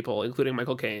down some people, including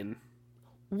Michael Caine.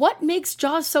 What makes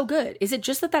Jaws so good? Is it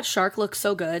just that shark looks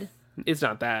so good? It's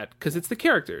not that, because it's the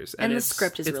characters. And the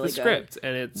script is really good. It's the script,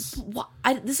 and it's...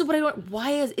 This is what I don't...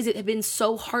 Why is it been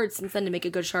so hard since then to make a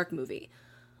good shark movie?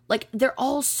 Like, they're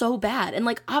all so bad. And,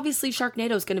 like, obviously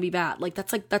Sharknado is going to be bad. Like,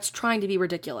 that's trying to be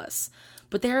ridiculous.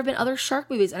 But there have been other shark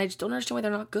movies, and I just don't understand why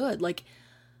they're not good. Like,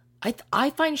 I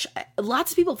find...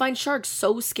 lots of people find sharks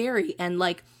so scary, and,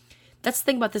 like, that's the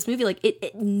thing about this movie. Like,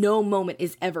 it no moment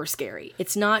is ever scary.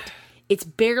 It's not... It's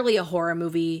barely a horror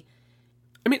movie.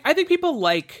 I mean, I think people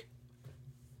like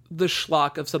the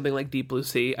schlock of something like Deep Blue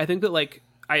Sea. I think that, like,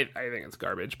 I think it's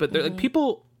garbage, but like,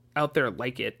 people out there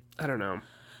like it. I don't know.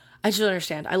 I just don't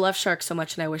understand. I love sharks so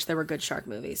much, and I wish there were good shark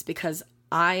movies, because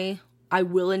I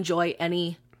will enjoy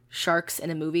any sharks in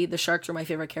a movie. The sharks were my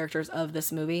favorite characters of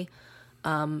this movie,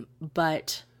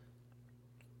 but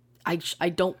I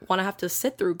don't want to have to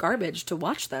sit through garbage to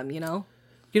watch them. You know.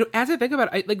 You know, as I think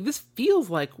about it, like, this feels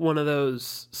like one of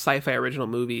those sci-fi original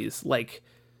movies, like,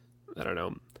 I don't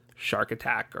know, Shark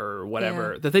Attack or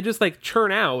whatever, that they just, like,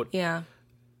 churn out. Yeah.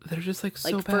 They're just, like,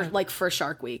 so bad. For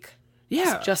Shark Week.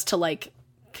 Yeah. Just to, like,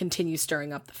 continue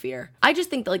stirring up the fear. I just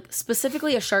think, like,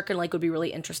 specifically a Shark and Lake would be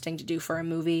really interesting to do for a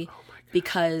movie,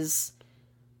 because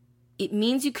it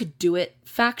means you could do it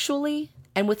factually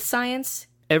and with science.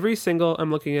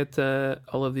 I'm looking at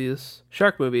all of these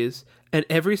shark movies, and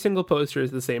every single poster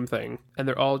is the same thing. And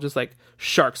they're all just like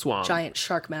Shark Swamp. Giant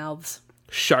shark mouths.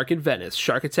 Shark in Venice.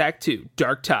 Shark Attack 2.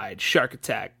 Dark Tide. Shark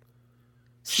Attack.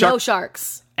 Snow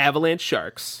sharks. Avalanche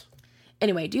sharks.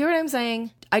 Anyway, do you hear what I'm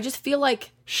saying? I just feel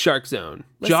like... Shark Zone.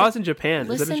 Jaws in Japan.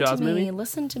 Is that a Jaws movie?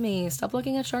 Listen to me. Stop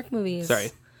looking at shark movies.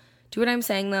 Sorry. Do you know what I'm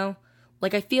saying, though?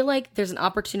 Like, I feel like there's an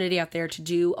opportunity out there to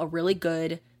do a really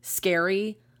good,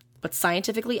 scary, but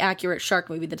scientifically accurate shark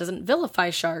movie that doesn't vilify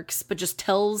sharks, but just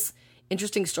tells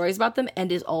interesting stories about them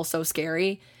and is also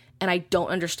scary. And I don't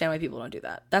understand why people don't do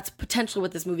that. That's potentially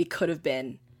what this movie could have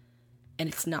been. And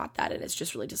it's not that. And it's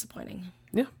just really disappointing.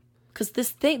 Yeah. Because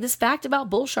this fact about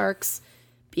bull sharks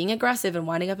being aggressive and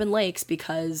winding up in lakes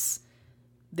because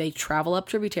they travel up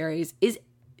tributaries is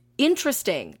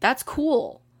interesting. That's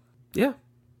cool. Yeah.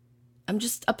 I'm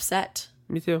just upset.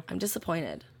 Me too. I'm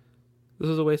disappointed. This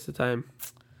was a waste of time.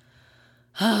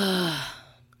 I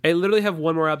literally have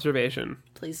one more observation.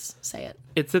 Please say it.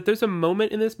 It's that there's a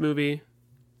moment in this movie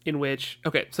in which...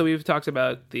 Okay, so we've talked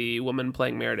about the woman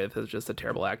playing Meredith as just a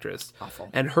terrible actress. Awful.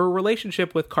 And her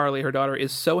relationship with Carly, her daughter,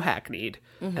 is so hackneyed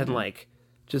and, like,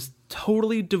 just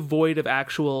totally devoid of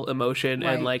actual emotion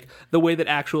and, like, the way that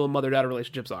actual mother-daughter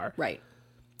relationships are. Right.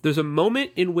 There's a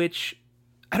moment in which...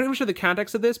 I don't even sure the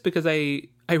context of this, because I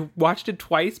watched it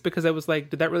twice because I was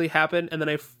like, did that really happen? And then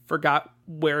I forgot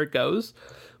where it goes.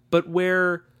 But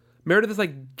where Meredith is,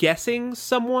 like, guessing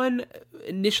someone,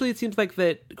 initially it seems like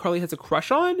that Carly has a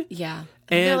crush on. Yeah.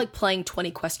 And they're, like, playing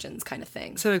 20 questions kind of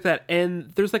thing. Something like that.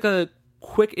 And there's, like, a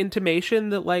quick intimation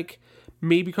that, like,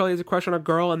 maybe Carly has a crush on a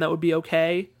girl and that would be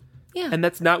okay. Yeah. And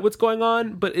that's not what's going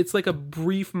on, but it's, like, a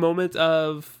brief moment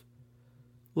of,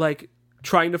 like...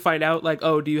 trying to find out, like,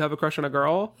 oh, do you have a crush on a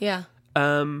girl? Yeah.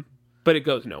 But it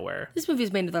goes nowhere. This movie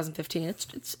was made in 2015.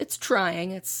 It's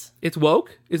trying. It's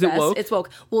woke? Is it woke? It's woke.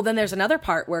 Well, then there's another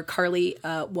part where Carly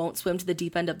won't swim to the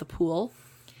deep end of the pool.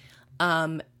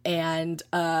 Meredith...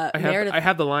 I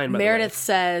have the line, by Meredith the way.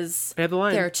 says... I have the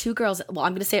line. There are two girls... Well,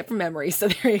 I'm going to say it from memory, so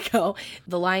there you go.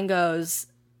 The line goes,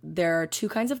 there are two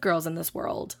kinds of girls in this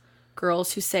world.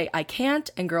 Girls who say, I can't,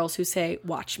 and girls who say,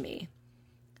 watch me.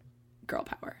 Girl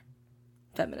power.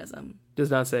 Feminism. Does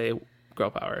not say girl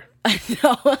power.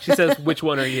 No. She says, which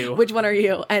one are you? Which one are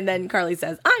you? And then Carly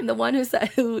says, I'm the one who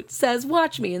says,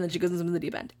 watch me. And then she goes into the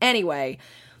deep end. Anyway,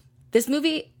 this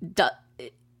movie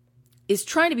is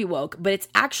trying to be woke, but it's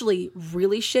actually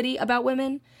really shitty about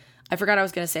women. I forgot I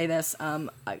was going to say this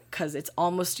because it's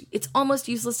almost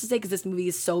useless to say because this movie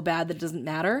is so bad that it doesn't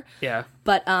matter. Yeah.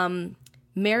 But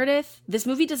Meredith, this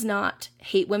movie does not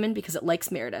hate women because it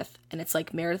likes Meredith. And it's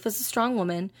like, Meredith is a strong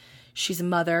woman. She's a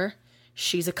mother.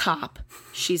 She's a cop.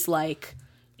 She's like,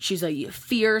 She's a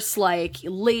fierce, like,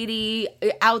 lady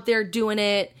out there doing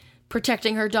it,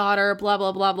 protecting her daughter, blah,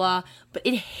 blah, blah, blah. But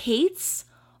it hates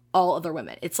all other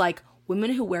women. It's like,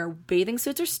 women who wear bathing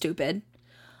suits are stupid.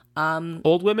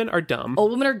 Old women are dumb. Old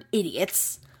women are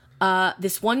idiots.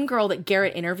 This one girl that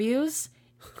Garrett interviews,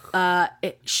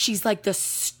 she's like the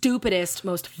stupidest,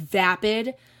 most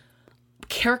vapid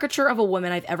caricature of a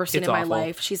woman I've ever seen in my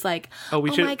life. She's like, oh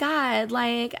my God,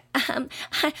 like,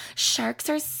 sharks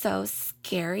are so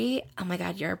scary. Oh my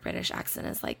God, your British accent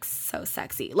is like so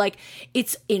sexy. Like,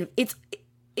 it's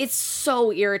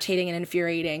so irritating and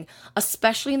infuriating,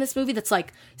 especially in this movie that's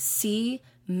like, see,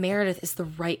 Meredith is the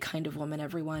right kind of woman,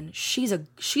 everyone. She's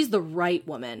the right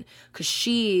woman because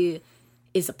she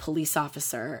is a police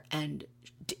officer and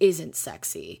isn't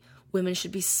sexy. Women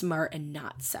should be smart and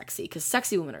not sexy because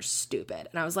sexy women are stupid.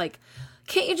 And I was like,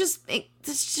 can't you just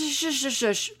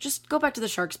go back to the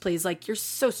sharks, please? Like, you're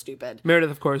so stupid.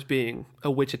 Meredith, of course, being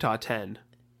a Wichita 10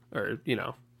 or,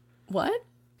 What?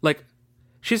 Like,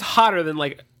 she's hotter than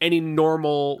like any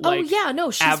normal, like, oh yeah, no,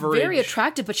 she's average, very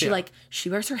attractive, but she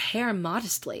wears her hair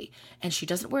modestly and she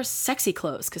doesn't wear sexy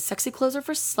clothes because sexy clothes are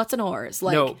for sluts and whores.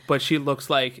 Like, no, but she looks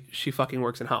like she fucking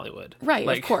works in Hollywood. Right,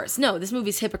 like, of course. No, this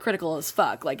movie's hypocritical as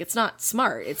fuck. Like, it's not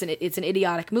smart. It's an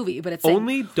idiotic movie, but it's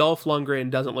only Dolph Lundgren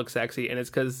doesn't look sexy, and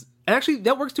it's because actually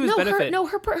that works to his benefit.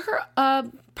 Her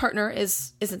partner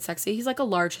isn't sexy. He's like a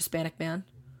large Hispanic man.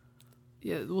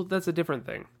 Yeah, well, that's a different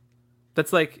thing.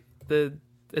 That's like the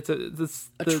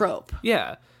trope.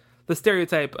 Yeah. The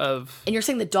stereotype of... And you're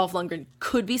saying that Dolph Lundgren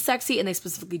could be sexy and they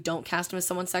specifically don't cast him as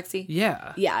someone sexy?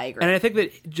 Yeah. Yeah, I agree. And I think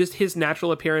that just his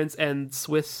natural appearance and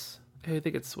Swiss... I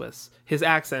think it's Swiss. His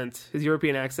accent, his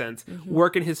European accent,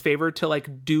 work in his favor to,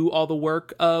 like, do all the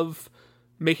work of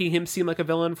making him seem like a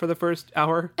villain for the first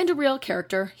hour. And a real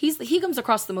character. He comes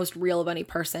across the most real of any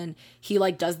person. He,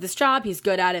 like, does this job. He's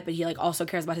good at it, but he, like, also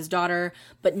cares about his daughter,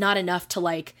 but not enough to,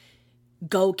 like,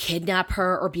 go kidnap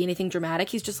her or be anything dramatic.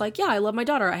 He's just like, yeah, I love my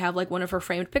daughter. I have like one of her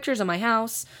framed pictures in my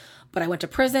house, but I went to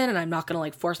prison and I'm not going to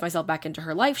like force myself back into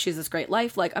her life. She has this great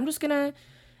life. Like, I'm just going to,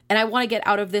 and I want to get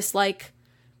out of this like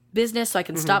business so I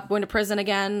can stop going to prison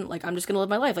again. Like, I'm just going to live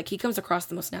my life. Like, he comes across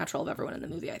the most natural of everyone in the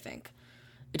movie, I think.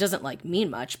 It doesn't like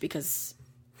mean much because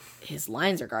his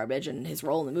lines are garbage and his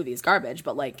role in the movie is garbage,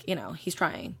 but like, he's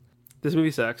trying. This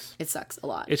movie sucks. It sucks a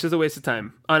lot. It's just a waste of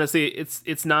time. Honestly,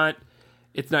 it's not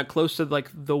close to like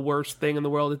the worst thing in the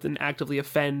world. It didn't actively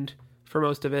offend for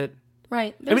most of it.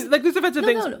 Right. I mean, like, there's offensive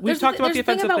things. We've talked about the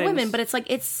offensive about things. Women, but it's like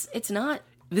it's not.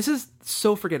 This is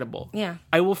so forgettable. Yeah.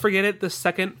 I will forget it the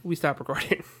second we stop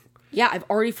recording. Yeah, I've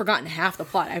already forgotten half the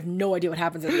plot. I have no idea what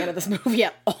happens at the end of this movie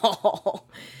at all.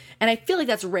 And I feel like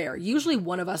that's rare. Usually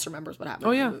one of us remembers what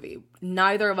happened in the movie.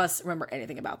 Neither of us remember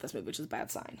anything about this movie, which is a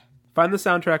bad sign. Find the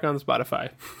soundtrack on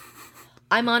Spotify.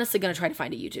 I'm honestly going to try to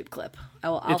find a YouTube clip.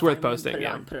 I'll it's worth posting,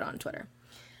 put it on Twitter.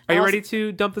 Are you ready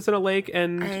to dump this in a lake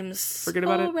and forget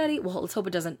about it? I'm ready. Well, let's hope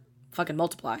it doesn't fucking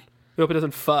multiply. We hope it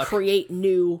doesn't create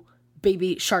new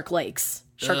baby shark lakes.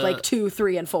 Shark Lake 2,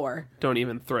 3, and 4. Don't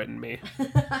even threaten me.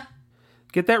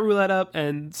 Get that roulette up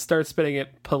and start spinning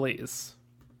it, please.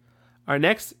 Our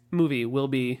next movie will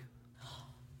be...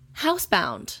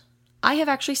 Housebound. I have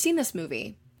actually seen this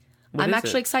movie. I'm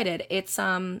actually excited. It's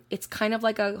kind of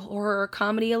like a horror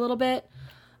comedy a little bit.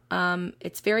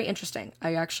 It's very interesting.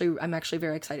 I'm actually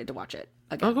very excited to watch it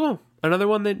again. Oh, cool. Another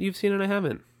one that you've seen and I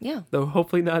haven't. Yeah. Though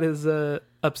hopefully not as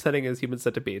upsetting as Human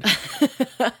Centipede.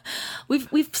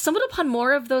 We've stumbled upon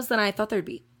more of those than I thought there'd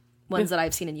be. Ones that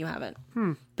I've seen and you haven't.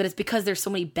 But it's because there's so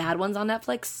many bad ones on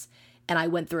Netflix, and I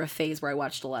went through a phase where I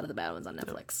watched a lot of the bad ones on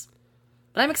Netflix.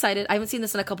 But I'm excited. I haven't seen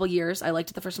this in a couple years. I liked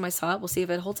it the first time I saw it. We'll see if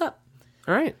it holds up.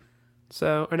 All right.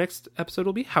 So our next episode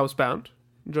will be Housebound.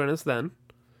 Join us then.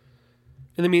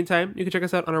 In the meantime, you can check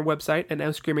us out on our website at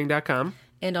nowscreaming.com.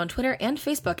 And on Twitter and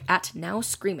Facebook at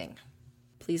nowscreaming.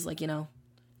 Please,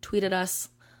 tweet at us.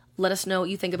 Let us know what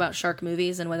you think about shark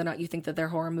movies and whether or not you think that they're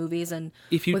horror movies and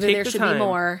whether there should be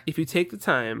more. If you take the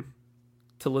time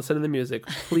to listen to the music,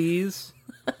 please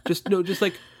just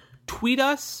tweet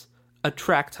us a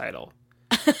track title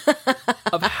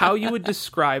of how you would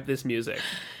describe this music.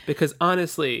 Because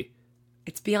honestly...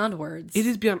 It's beyond words. It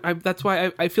is beyond... that's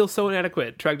why I feel so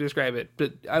inadequate trying to describe it.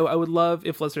 But I would love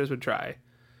if listeners would try.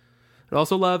 I'd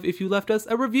also love if you left us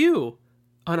a review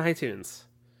on iTunes.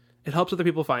 It helps other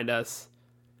people find us.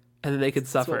 And then they could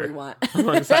suffer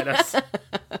alongside us.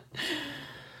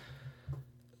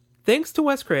 Thanks to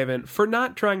Wes Craven for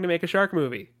not trying to make a shark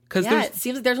movie. It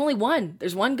seems like there's only one.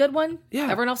 There's one good one. Yeah.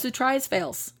 Everyone else who tries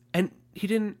fails. And he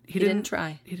didn't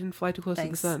try. He didn't fly too close to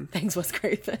the sun. Thanks, Wes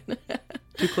Craven.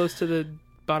 Too close to the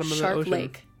bottom of the ocean.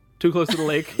 Lake. Too close to the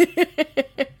lake.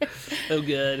 Oh,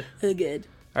 good. Oh, good.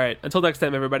 All right. Until next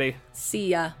time, everybody. See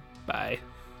ya. Bye.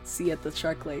 See you at the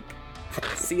Shark Lake.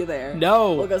 See you there.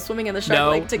 No. We'll go swimming in the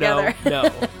Shark Lake together.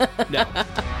 No.